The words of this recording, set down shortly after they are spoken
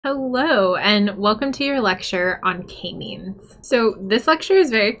Hello, and welcome to your lecture on k-means. So this lecture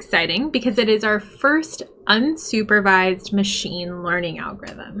is very exciting because it is our first unsupervised machine learning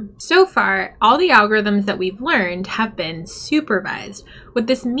algorithm. So far, all the algorithms that we've learned have been supervised. What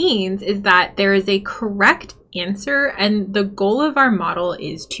this means is that there is a correct answer and the goal of our model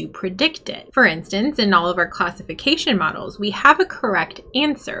is to predict it. For instance, in all of our classification models, we have a correct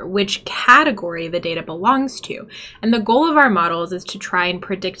answer, which category the data belongs to, and the goal of our models is to try and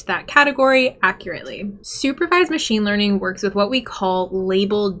predict that category accurately. Supervised machine learning works with what we call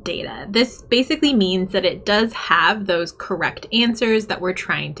labeled data. This basically means that it does have those correct answers that we're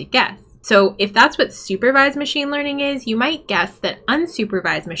trying to guess. So if that's what supervised machine learning is, you might guess that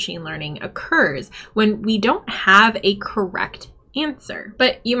unsupervised machine learning occurs when we don't have a correct answer.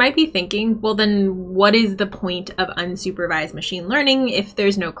 But you might be thinking, well, then what is the point of unsupervised machine learning if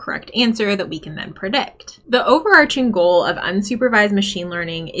there's no correct answer that we can then predict? The overarching goal of unsupervised machine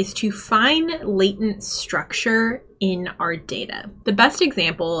learning is to find latent structure in our data. The best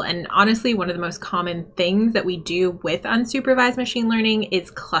example, and honestly one of the most common things that we do with unsupervised machine learning, is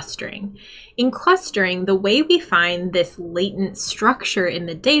clustering. In clustering, the way we find this latent structure in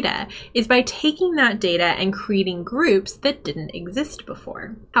the data is by taking that data and creating groups that didn't exist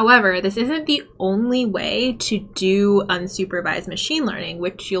before. However, this isn't the only way to do unsupervised machine learning,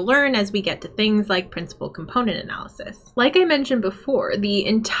 which you'll learn as we get to things like principal component analysis. Like I mentioned before, the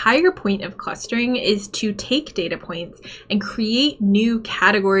entire point of clustering is to take data points and create new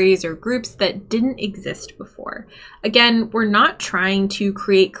categories or groups that didn't exist before. Again, we're not trying to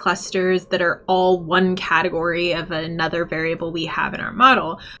create clusters that are all one category of another variable we have in our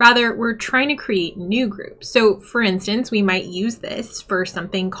model. Rather, we're trying to create new groups. So for instance, we might use this for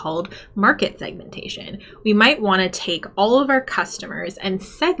something called market segmentation. We might want to take all of our customers and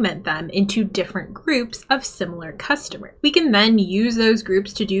segment them into different groups of similar customers. We can then use those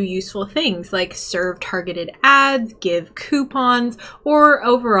groups to do useful things like serve targeted ads, give coupons, or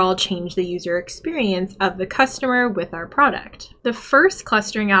overall change the user experience of the customer with our product. The first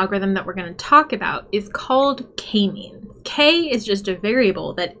clustering algorithm that we're going to talk about is called k-means. K is just a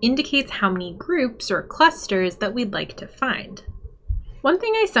variable that indicates how many groups or clusters that we'd like to find. One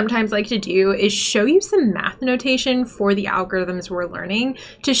thing I sometimes like to do is show you some math notation for the algorithms we're learning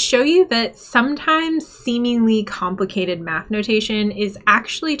to show you that sometimes seemingly complicated math notation is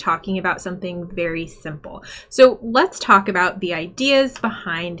actually talking about something very simple. So let's talk about the ideas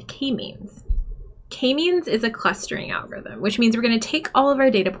behind k-means. K-means is a clustering algorithm, which means we're going to take all of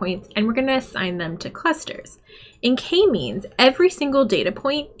our data points and we're going to assign them to clusters. In k-means, every single data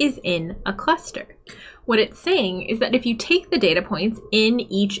point is in a cluster. What it's saying is that if you take the data points in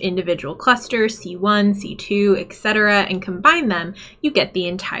each individual cluster, C1, C2, etc., and combine them, you get the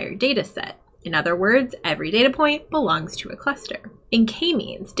entire data set. In other words, every data point belongs to a cluster. In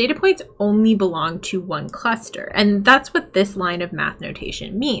k-means, data points only belong to one cluster, and that's what this line of math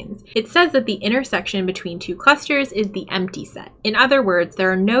notation means. It says that the intersection between two clusters is the empty set. In other words, there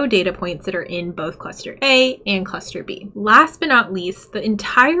are no data points that are in both cluster A and cluster B. Last but not least, the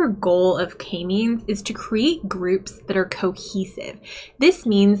entire goal of k-means is to create groups that are cohesive. This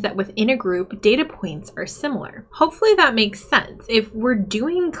means that within a group, data points are similar. Hopefully that makes sense. If we're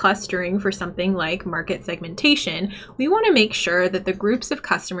doing clustering for something like market segmentation, we want to make sure that the groups of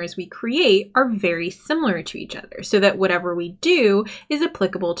customers we create are very similar to each other so that whatever we do is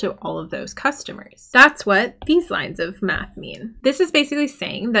applicable to all of those customers. That's what these lines of math mean. This is basically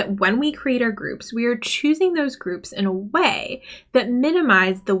saying that when we create our groups, we are choosing those groups in a way that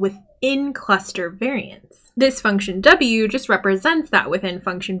minimize the within cluster variance. This function W just represents that within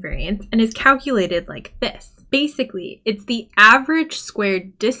function variance and is calculated like this. Basically, it's the average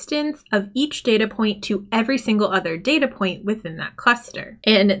squared distance of each data point to every single other data point within that cluster.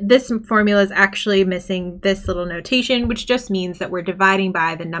 And this formula is actually missing this little notation, which just means that we're dividing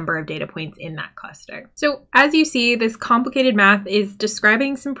by the number of data points in that cluster. So as you see, this complicated math is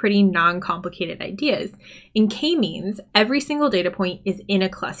describing some pretty non-complicated ideas. In k-means, every single data point is in a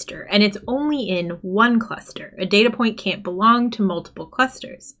cluster, and it's only in one cluster. A data point can't belong to multiple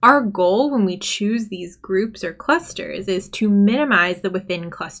clusters. Our goal when we choose these groups or clusters is to minimize the within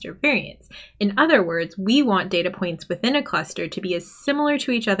cluster variance. In other words, we want data points within a cluster to be as similar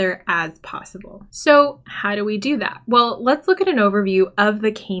to each other as possible. So how do we do that? Well, let's look at an overview of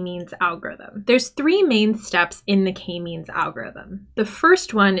the k-means algorithm. There's three main steps in the k-means algorithm. The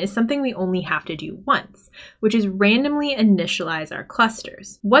first one is something we only have to do once. which is randomly initialize our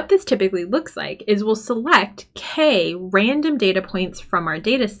clusters. What this typically looks like is we'll select k random data points from our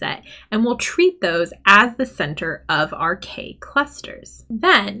data set, and we'll treat those as the center of our k clusters.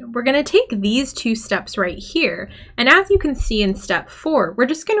 Then we're going to take these two steps right here, and as you can see in step 4, we're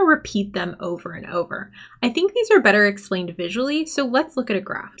just going to repeat them over and over. I think these are better explained visually, so let's look at a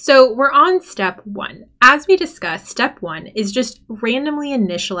graph. So we're on step 1. As we discussed, step 1 is just randomly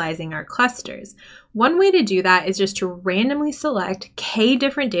initializing our clusters. One way to do that is just to randomly select k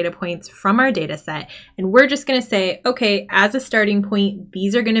different data points from our data set, and we're just going to say, okay, as a starting point,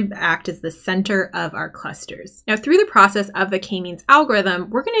 these are going to act as the center of our clusters. Now, through the process of the k-means algorithm,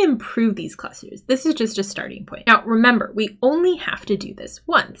 we're going to improve these clusters. This is just a starting point. Now, remember, we only have to do this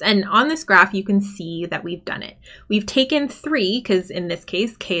once, and on this graph, you can see that we've done it. We've taken 3, because in this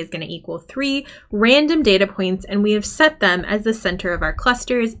case, k is going to equal 3, random data points, and we have set them as the center of our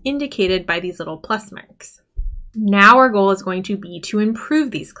clusters, indicated by these little plus marks. Now our goal is going to be to improve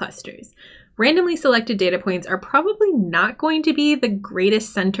these clusters. Randomly selected data points are probably not going to be the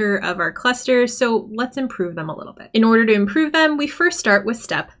greatest center of our cluster, so let's improve them a little bit. In order to improve them, we first start with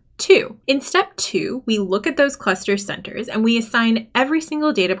step 2. In step 2, we look at those cluster centers and we assign every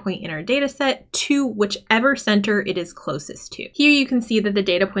single data point in our data set to whichever center it is closest to. Here you can see that the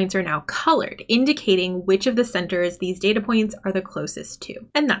data points are now colored, indicating which of the centers these data points are the closest to.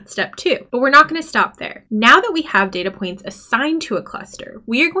 And that's step 2. But we're not going to stop there. Now that we have data points assigned to a cluster,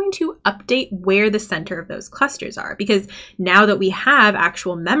 we are going to update where the center of those clusters are, because now that we have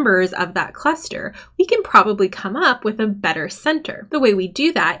actual members of that cluster, we can probably come up with a better center. The way we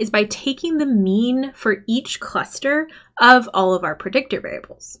do that is by taking the mean for each cluster of all of our predictor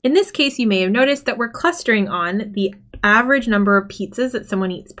variables. In this case, you may have noticed that we're clustering on the average number of pizzas that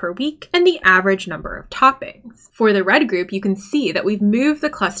someone eats per week and the average number of toppings. For the red group, you can see that we've moved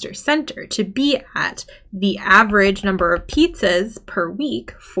the cluster center to be at the average number of pizzas per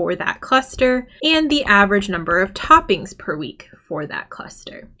week for that cluster and the average number of toppings per week for that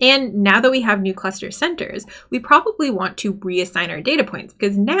cluster. And now that we have new cluster centers, we probably want to reassign our data points,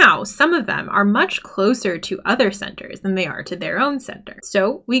 because now some of them are much closer to other centers than they are to their own center.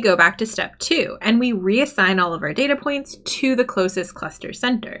 So we go back to step 2 and we reassign all of our data points to the closest cluster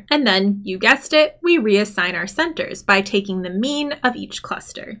center. And then, you guessed it, we reassign our centers by taking the mean of each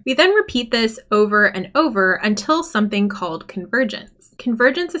cluster. We then repeat this over and over until something called convergence.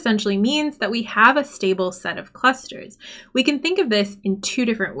 Convergence essentially means that we have a stable set of clusters. We can think of this in 2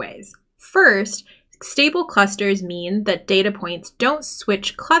 different ways. First, stable clusters mean that data points don't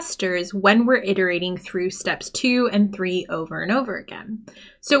switch clusters when we're iterating through steps 2 and 3 over and over again.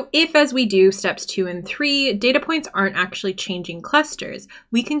 So if, as we do steps 2 and 3, data points aren't actually changing clusters,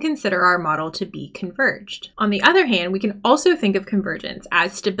 we can consider our model to be converged. On the other hand, we can also think of convergence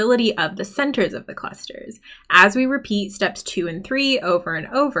as stability of the centers of the clusters. As we repeat steps 2 and 3 over and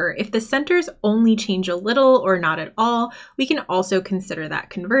over, if the centers only change a little or not at all, we can also consider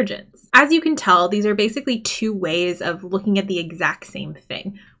that convergence. As you can tell, these are basically 2 ways of looking at the exact same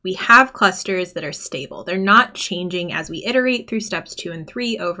thing. We have clusters that are stable. They're not changing as we iterate through steps 2 and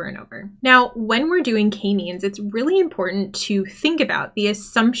 3 over and over. Now, when we're doing k-means, it's really important to think about the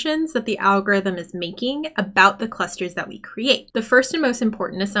assumptions that the algorithm is making about the clusters that we create. The first and most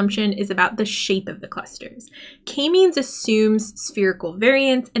important assumption is about the shape of the clusters. K-means assumes spherical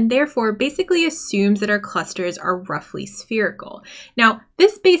variance and therefore basically assumes that our clusters are roughly spherical. Now,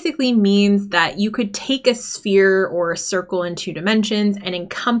 this basically means that you could take a sphere or a circle in 2 dimensions and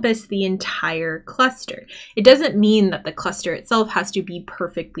encompass the entire cluster. It doesn't mean that the cluster itself has to be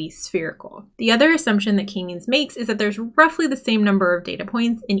perfectly spherical. The other assumption that k-means makes is that there's roughly the same number of data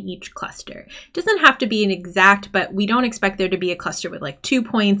points in each cluster. It doesn't have to be an exact, but we don't expect there to be a cluster with like 2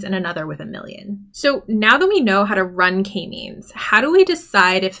 points and another with 1,000,000. So now that we know how to run k-means, how do we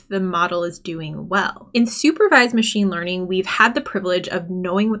decide if the model is doing well? In supervised machine learning, we've had the privilege of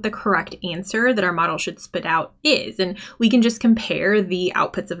knowing what the correct answer that our model should spit out is, and we can just compare the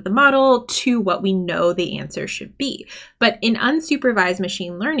outputs of the model to what we know the answer should be. But in unsupervised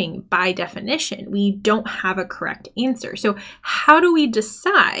machine learning, by definition, we don't have a correct answer. So how do we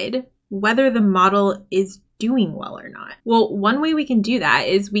decide whether the model is doing well or not? Well, one way we can do that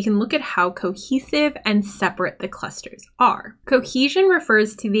is we can look at how cohesive and separate the clusters are. Cohesion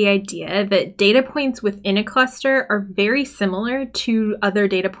refers to the idea that data points within a cluster are very similar to other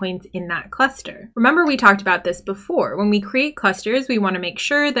data points in that cluster. Remember, we talked about this before. When we create clusters, we want to make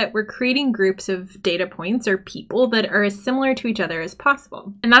sure that we're creating groups of data points or people that are as similar to each other as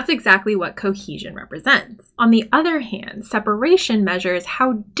possible. And that's exactly what cohesion represents. On the other hand, separation measures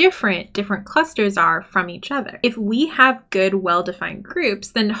how different clusters are from each each other. If we have good, well-defined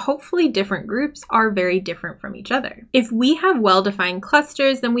groups, then hopefully different groups are very different from each other. If we have well-defined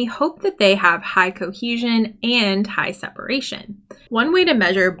clusters, then we hope that they have high cohesion and high separation. One way to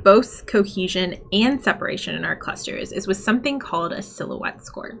measure both cohesion and separation in our clusters is with something called a silhouette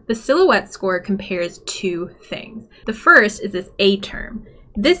score. The silhouette score compares two things. The first is this A term.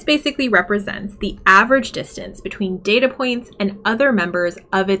 This basically represents the average distance between data points and other members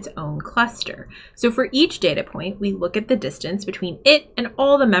of its own cluster. So for each data point, we look at the distance between it and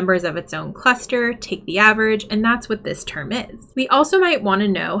all the members of its own cluster, take the average, and that's what this term is. We also might want to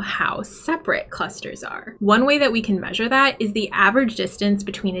know how separate clusters are. One way that we can measure that is the average distance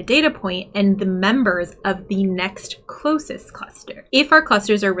between a data point and the members of the next closest cluster. If our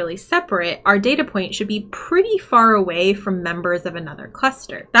clusters are really separate, our data point should be pretty far away from members of another cluster.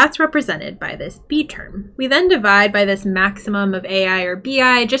 That's represented by this B term. We then divide by this maximum of AI or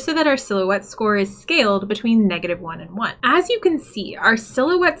BI just so that our silhouette score is scaled between -1 and 1. As you can see, our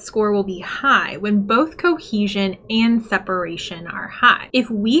silhouette score will be high when both cohesion and separation are high.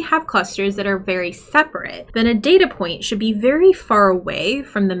 If we have clusters that are very separate, then a data point should be very far away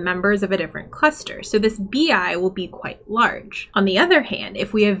from the members of a different cluster, so this BI will be quite large. On the other hand,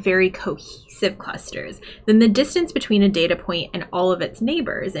 if we have very cohesive clusters, then the distance between a data point and all of its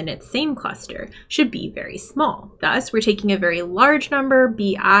neighbors in its same cluster should be very small. Thus, we're taking a very large number,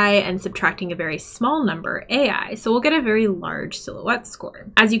 BI, and subtracting a very small number, AI, so we'll get a very large silhouette score.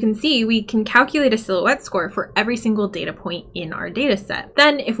 As you can see, we can calculate a silhouette score for every single data point in our data set.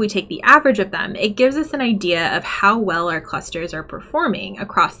 Then, if we take the average of them, it gives us an idea of how well our clusters are performing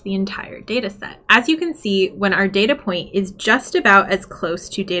across the entire data set. As you can see, when our data point is just about as close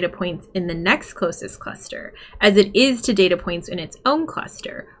to data points in the next closest cluster as it is to data points in its own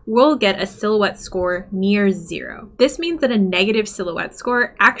cluster, we'll get a silhouette score near 0. This means that a negative silhouette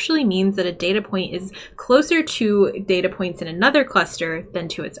score actually means that a data point is closer to data points in another cluster than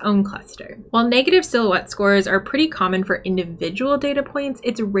to its own cluster. While negative silhouette scores are pretty common for individual data points,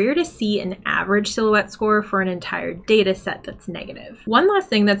 it's rare to see an average silhouette score for an entire data set that's negative. One last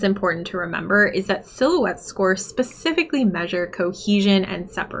thing that's important to remember is that silhouette scores specifically measure cohesion and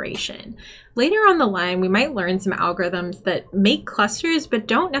separation. Later on the line, we might learn some algorithms that make clusters but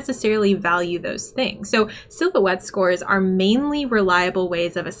don't necessarily value those things. So silhouette scores are mainly reliable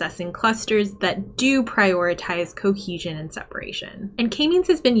ways of assessing clusters that do prioritize cohesion and separation. And k-means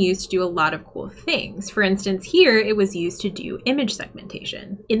has been used to do a lot of cool things. For instance, here it was used to do image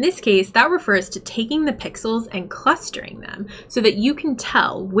segmentation. In this case, that refers to taking the pixels and clustering them so that you can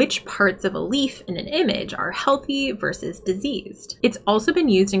tell which parts of a leaf in an image are healthy versus diseased. It's also been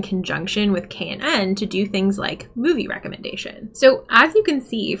used in conjunction with K and N to do things like movie recommendation. So as you can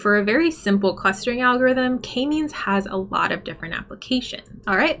see, for a very simple clustering algorithm, k-means has a lot of different applications.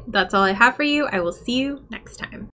 All right, that's all I have for you. I will see you next time.